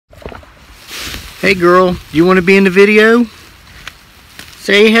Hey girl, do you want to be in the video?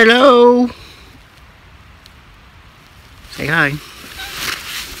 Say hello. Say hi.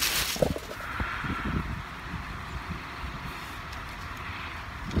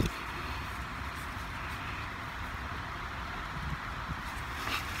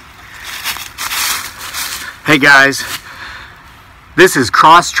 Hey guys, this is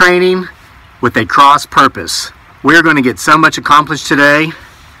cross training with a cross purpose. We're going to get so much accomplished today,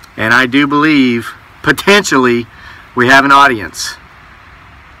 and I do believe potentially we have an audience.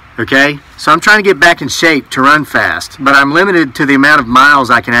 Okay, so I'm trying to get back in shape to run fast, but I'm limited to the amount of miles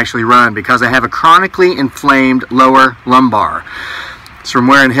I can actually run because I have a chronically inflamed lower lumbar. It's from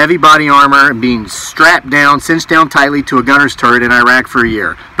wearing heavy body armor and being strapped down, cinched down tightly to a gunner's turret in Iraq for a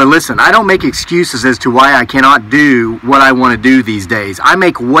year. But listen, I don't make excuses as to why I cannot do what I want to do these days. I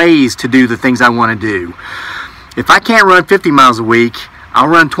make ways to do the things I want to do. If I can't run 50 miles a week, I'll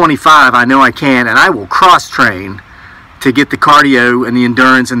run 25. I know I can, and I will cross train to get the cardio and the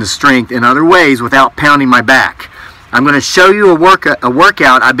endurance and the strength in other ways without pounding my back. I'm going to show you a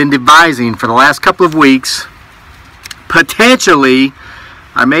workout I've been devising for the last couple of weeks. Potentially,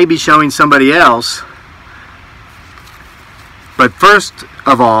 I may be showing somebody else. But first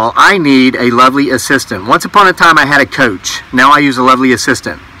of all, I need a lovely assistant. Once upon a time, I had a coach. Now I use a lovely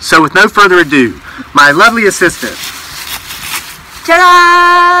assistant. So with no further ado, my lovely assistant.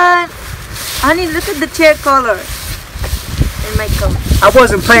 Ta-da! Honey, look at the chair color in my coat. I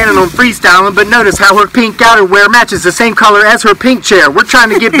wasn't planning on freestyling, but notice how her pink outerwear matches the same color as her pink chair. We're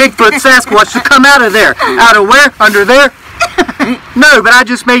trying to get Bigfoot Sasquatch to come out of there. Out of where? Under there? No, but I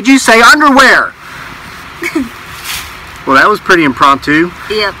just made you say underwear. Well, that was pretty impromptu.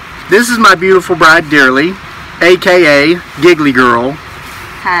 Yep. This is my beautiful bride, Dearly, a.k.a. Giggly Girl.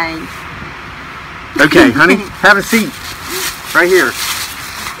 Hi. Okay, honey, have a seat. Right here.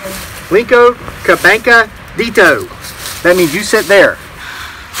 Linko Kabanka Dito. That means you sit there.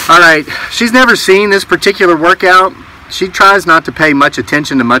 Alright, she's never seen this particular workout. She tries not to pay much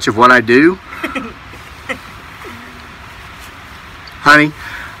attention to much of what I do. Honey,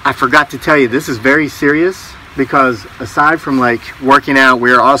 I forgot to tell you, this is very serious because aside from like working out,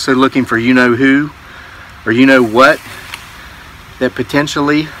 we're also looking for you-know-who or you-know-what that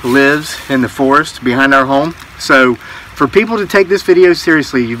potentially lives in the forest behind our home. So for people to take this video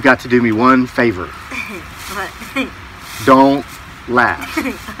seriously, you've got to do me one favor. What? Don't laugh.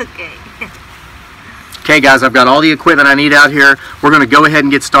 Okay. Okay guys, I've got all the equipment I need out here. We're going to go ahead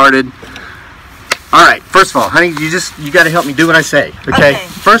and get started. Alright, first of all, honey, you got to help me do what I say. Okay?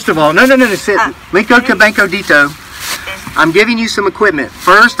 First of all, no, sit. Linko Kabanko Dito. Okay. I'm giving you some equipment.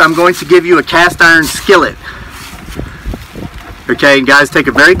 First, I'm going to give you a cast iron skillet. Okay, guys, take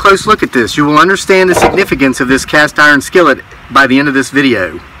a very close look at this. You will understand the significance of this cast iron skillet by the end of this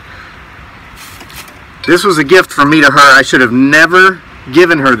video. This was a gift from me to her. I should have never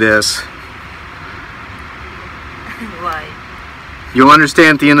given her this. Why? You'll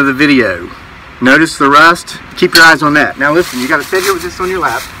understand at the end of the video. Notice the rust? Keep your eyes on that. Now listen, you got to sit here with this on your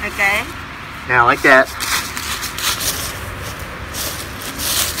lap. Okay. Now, like that.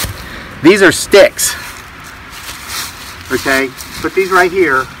 These are sticks. Okay? Put these right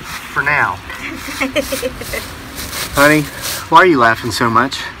here for now. Honey, why are you laughing so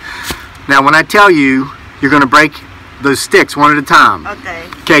much? Now, when I tell you, you're going to break those sticks one at a time. Okay.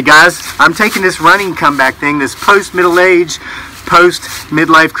 Okay, guys, I'm taking this running comeback thing, this post-middle age,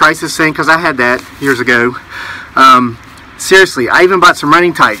 post-midlife crisis thing, because I had that years ago. Seriously, I even bought some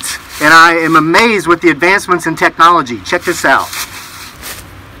running tights, and I am amazed with the advancements in technology. Check this out.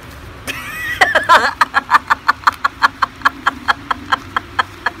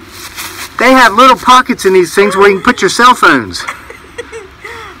 They have little pockets in these things where you can put your cell phones.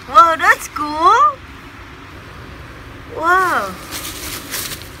 Wow, that's cool. Wow.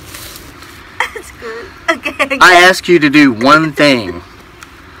 That's good. Okay. I ask you to do one thing.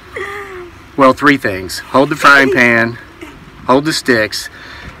 Well, three things. Hold the frying pan, hold the sticks,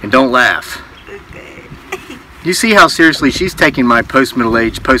 and don't laugh. Okay. You see how seriously she's taking my post-middle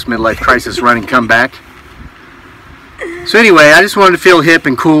age, post-midlife crisis running comeback? So anyway, I just wanted to feel hip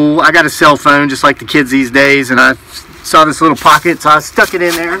and cool. I got a cell phone just like the kids these days, and I saw this little pocket, so I stuck it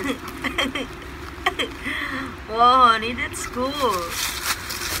in there. Whoa, honey, that's cool.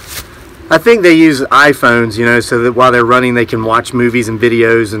 I think they use iPhones, you know, so that while they're running they can watch movies and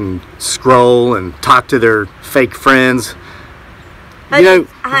videos and scroll and talk to their fake friends. Honey, You know,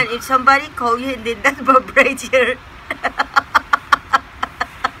 honey, if somebody call you and did that vibrate here.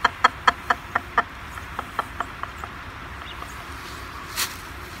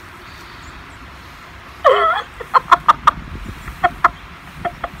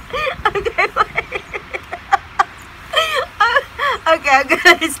 Okay, wait. I'm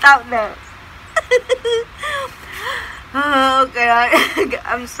gonna stop now. Oh, okay,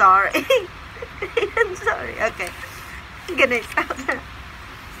 I'm sorry. I'm sorry. Okay, I'm gonna stop now.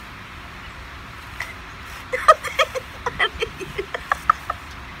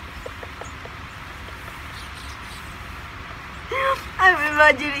 I'm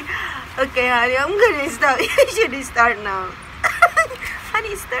imagining. Okay, honey, I'm gonna stop. You should start now.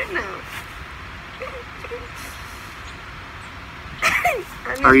 Honey, start now.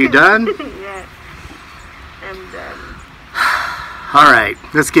 Are you done? Yeah, I'm done. Alright,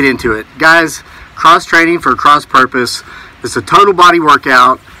 let's get into it. Guys, cross training for cross purpose. It's a total body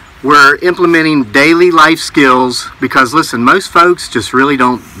workout. We're implementing daily life skills because listen, most folks just really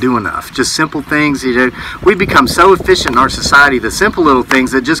don't do enough. Just simple things. We become so efficient in our society, the simple little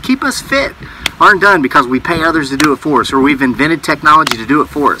things that just keep us fit aren't done because we pay others to do it for us or we've invented technology to do it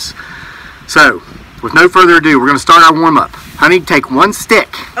for us. So, with no further ado, we're going to start our warm-up. Honey, take one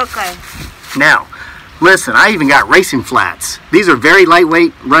stick. Okay. Now, listen, I even got racing flats. These are very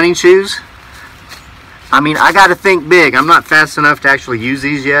lightweight running shoes. I mean, I got to think big. I'm not fast enough to actually use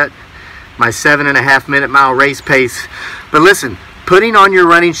these yet. My 7.5 minute mile race pace. But listen, putting on your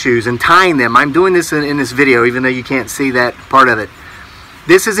running shoes and tying them. I'm doing this in this video, even though you can't see that part of it.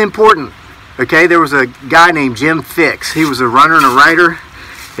 This is important. Okay, there was a guy named Jim Fix. He was a runner and a writer.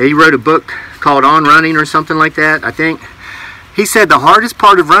 He wrote a book called On Running or something like that, I think. He said the hardest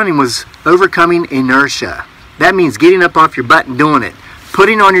part of running was overcoming inertia. That means getting up off your butt and doing it.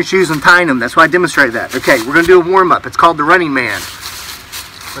 Putting on your shoes and tying them. That's why I demonstrated that. Okay, we're going to do a warm-up. It's called the Running Man.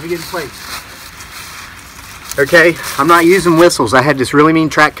 Let me get in place. Okay, I'm not using whistles. I had this really mean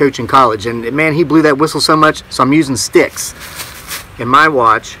track coach in college, and man, he blew that whistle so much, so I'm using sticks in my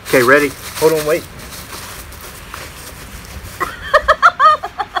watch. Okay, ready? Hold on, wait.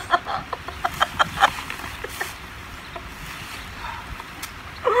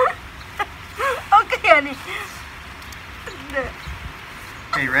 Okay, honey.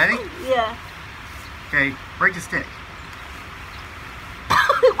 Okay, ready? Yeah. Okay, break the stick.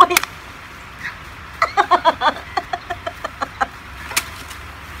 Wait.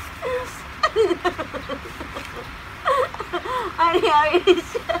 Honey, how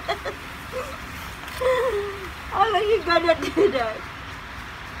are you gonna do that?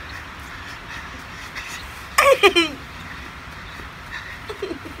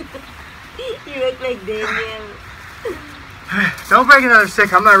 You look like Daniel. Don't break another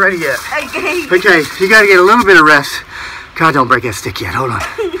stick. I'm not ready yet. Okay. Okay, you got to get a little bit of rest. God, don't break that stick yet. Hold on.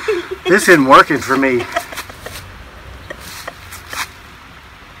 This isn't working for me.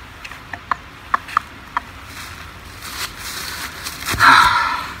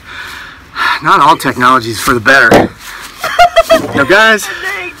 Not all technology is for the better. Now, guys.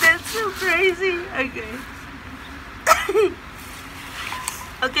 That's so crazy. Okay.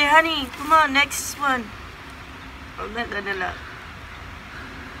 Okay, honey. Come on, next one. Oh, not gonna look.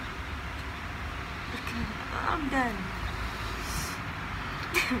 Okay, I'm done.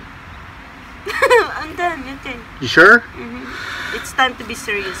 I'm done. Okay. You sure? Mm-hmm. It's time to be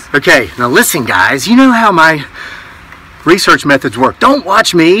serious. Okay, now listen, guys. You know how my research methods work. Don't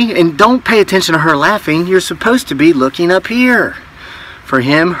watch me and don't pay attention to her laughing. You're supposed to be looking up here for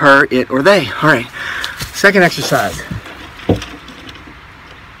him, her, it, or they. All right. Second exercise.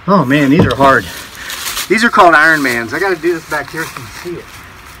 Oh man, these are hard. These are called Ironmans. I got to do this back here so you can see it.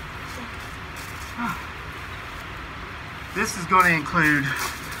 This is going to include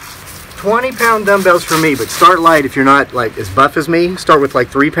 20-pound dumbbells for me, but start light if you're not like as buff as me. Start with like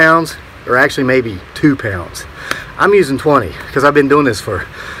 3 pounds or actually maybe 2 pounds. I'm using 20 because I've been doing this for a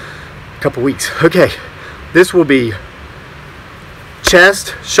couple weeks. Okay, this will be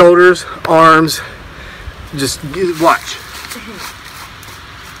chest, shoulders, arms. Just watch.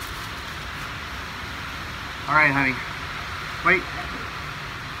 All right, honey. Wait.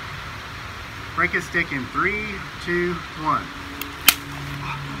 Break a stick in 3, 2, 1.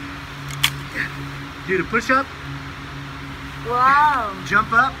 Do the push-up. Wow.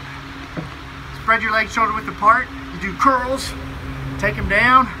 Jump up. Spread your legs shoulder width apart. You do curls. Take them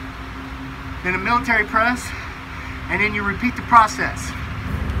down. Then a military press. And then you repeat the process.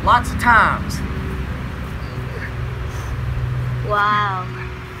 Lots of times. Wow.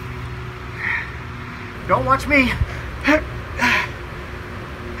 Don't watch me.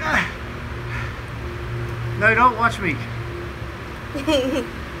 No, don't watch me.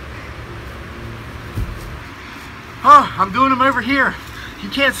 Oh, I'm doing them over here. You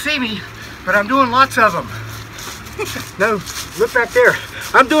can't see me, but I'm doing lots of them. No, look back there.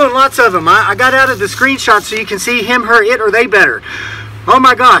 I'm doing lots of them. I got out of the screenshot so you can see him, her, it, or they better. Oh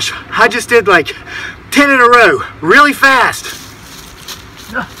my gosh, I just did like 10 in a row, really fast.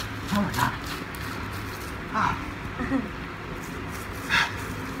 Oh my God. Oh.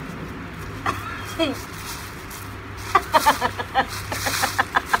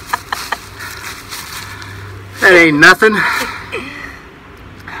 That ain't nothing.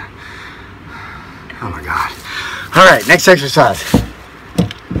 Oh my God. All right, next exercise.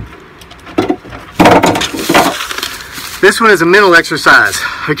 This one is a mental exercise,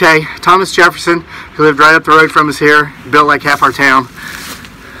 okay? Thomas Jefferson, who lived right up the road from us here, built like half our town.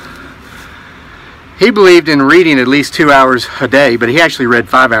 He believed in reading at least 2 hours a day, but he actually read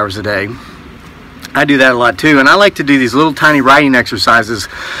 5 hours a day. I do that a lot too, and I like to do these little tiny writing exercises,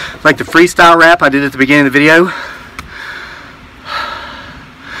 like the freestyle rap I did at the beginning of the video.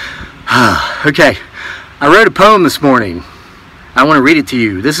 Okay, I wrote a poem this morning. I want to read it to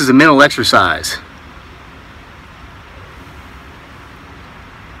you. This is a mental exercise.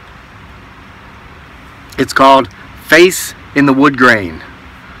 It's called Face in the Wood Grain.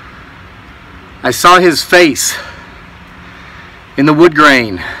 I saw his face in the wood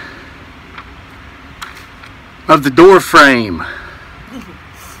grain of the door frame.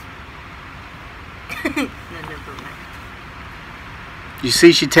 You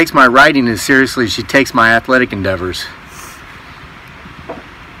see, she takes my writing as seriously as she takes my athletic endeavors.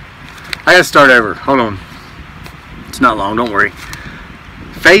 I gotta start over. Hold on. It's not long, don't worry.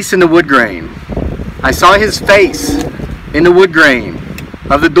 Face in the wood grain. I saw his face in the wood grain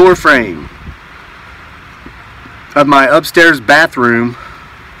of the door frame of my upstairs bathroom,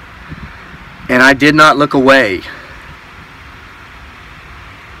 and I did not look away.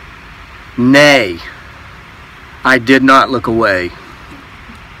 Nay, I did not look away.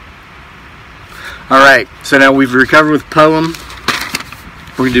 Alright, so now we've recovered with the poem.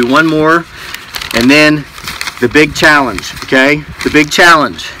 We're going to do one more, and then the big challenge, okay? The big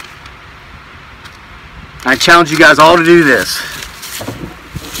challenge. I challenge you guys all to do this.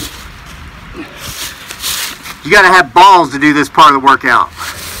 You got to have balls to do this part of the workout.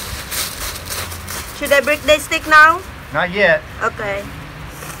 Should I break the stick now? Not yet. Okay.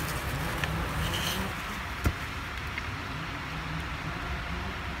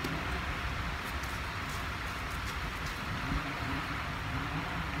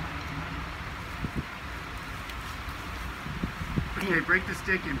 Okay, break the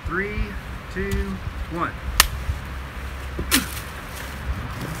stick in 3, 2, 1.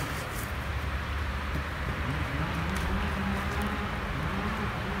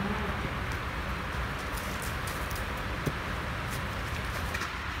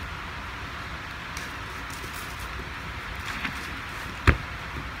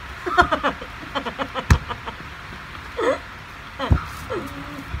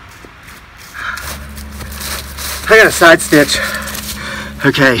 I got a side stitch.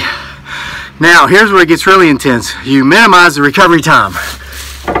 Okay, now here's where it gets really intense. You minimize the recovery time.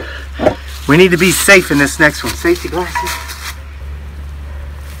 We need to be safe in this next one. Safety glasses.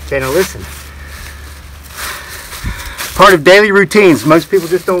 Okay, now listen. Part of daily routines most people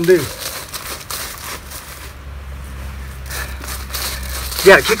just don't do. You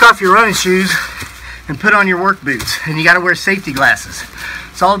gotta kick off your running shoes and put on your work boots, and you gotta wear safety glasses.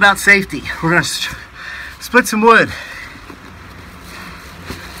 It's all about safety. We're gonna split some wood.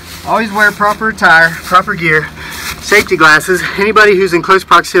 Always wear proper attire, proper gear, safety glasses. Anybody who's in close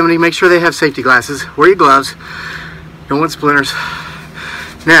proximity, make sure they have safety glasses. Wear your gloves. Don't want splinters.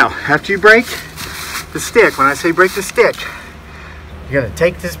 Now, after you break the stick, when I say break the stick, you're gonna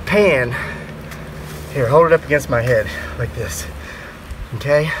take this pan. Here, hold it up against my head like this.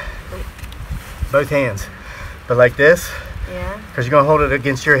 Okay? Both hands. But like this. Yeah. Because you're gonna hold it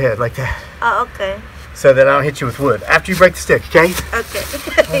against your head like that. Oh, okay. So that I don't hit you with wood. After you break the stick, okay? Okay.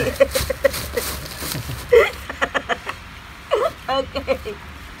 Okay.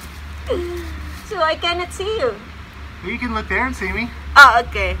 So I cannot see you. You can look there and see me. Oh,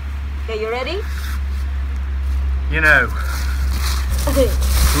 okay. Okay, you ready? You know,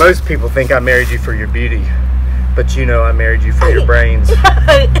 most people think I married you for your beauty, but you know I married you for your brains.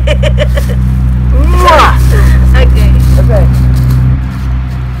 Okay. Okay.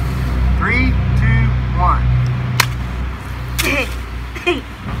 3, 2, 1.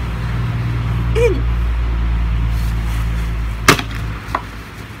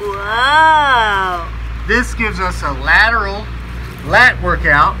 Wow. This gives us a lateral lat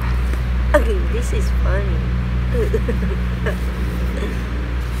workout. Okay, this is funny.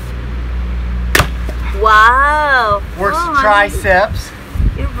 Wow. Works Oh, triceps.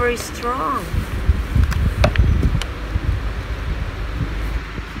 You're very strong.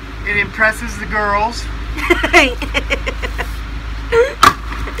 It impresses the girls.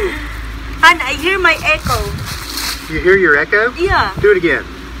 And I hear my echo. You hear your echo? Yeah. Do it again.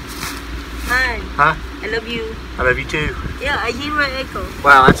 Hi. Huh? I love you. I love you too. Yeah, I hear my echo.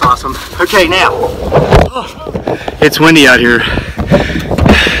 Wow, that's awesome. Okay, now. Oh, it's windy out here.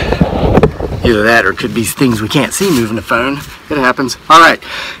 Either that or it could be things we can't see moving the phone. It happens. All right,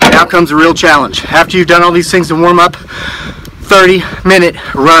 now comes the real challenge. After you've done all these things to warm up, 30-minute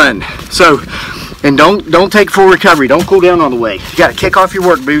run. So, and don't take full recovery. Don't cool down all the way. You got to kick off your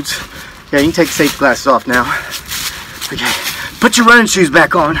work boots. Yeah, you can take the safety glasses off now. Okay, put your running shoes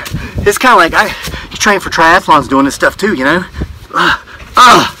back on. It's kind of like you train for triathlons doing this stuff too, you know?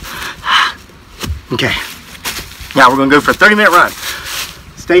 Okay, now we're gonna go for a 30-minute run.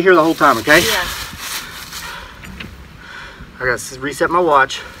 Stay here the whole time, okay? Yeah. I gotta reset my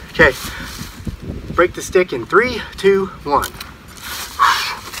watch. Okay, break the stick in 3, 2, 1.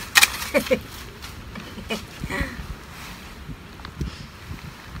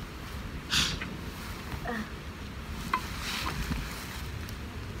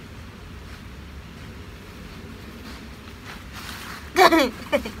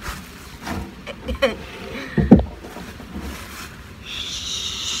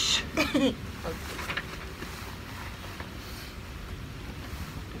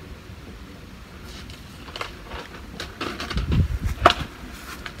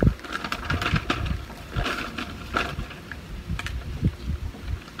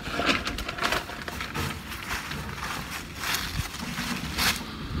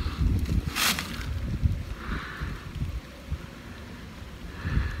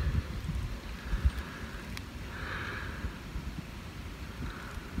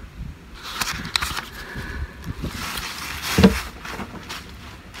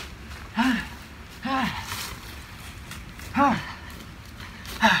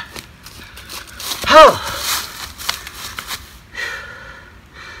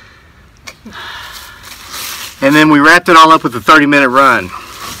 And then we wrapped it all up with a 30-minute run.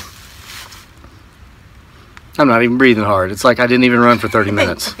 I'm not even breathing hard. It's like I didn't even run for 30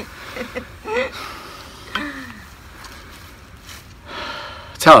 minutes.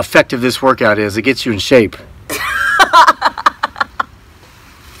 That's how effective this workout is. It gets you in shape.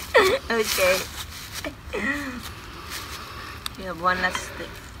 Okay. You have one last stick.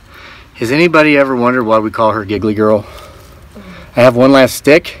 Has anybody ever wondered why we call her Giggly Girl? I have one last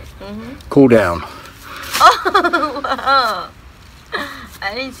stick. Cool down. Oh, wow.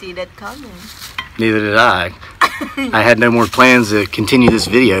 I didn't see that coming. Neither did I. I had no more plans to continue this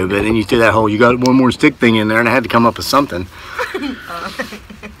video, but then you threw that whole "you got one more stick" thing in there, and I had to come up with something.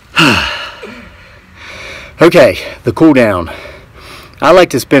 Okay, the cool down. I like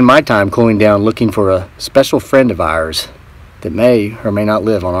to spend my time cooling down looking for a special friend of ours that may or may not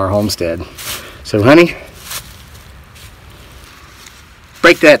live on our homestead. So, honey,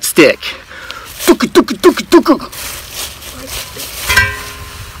 break that stick.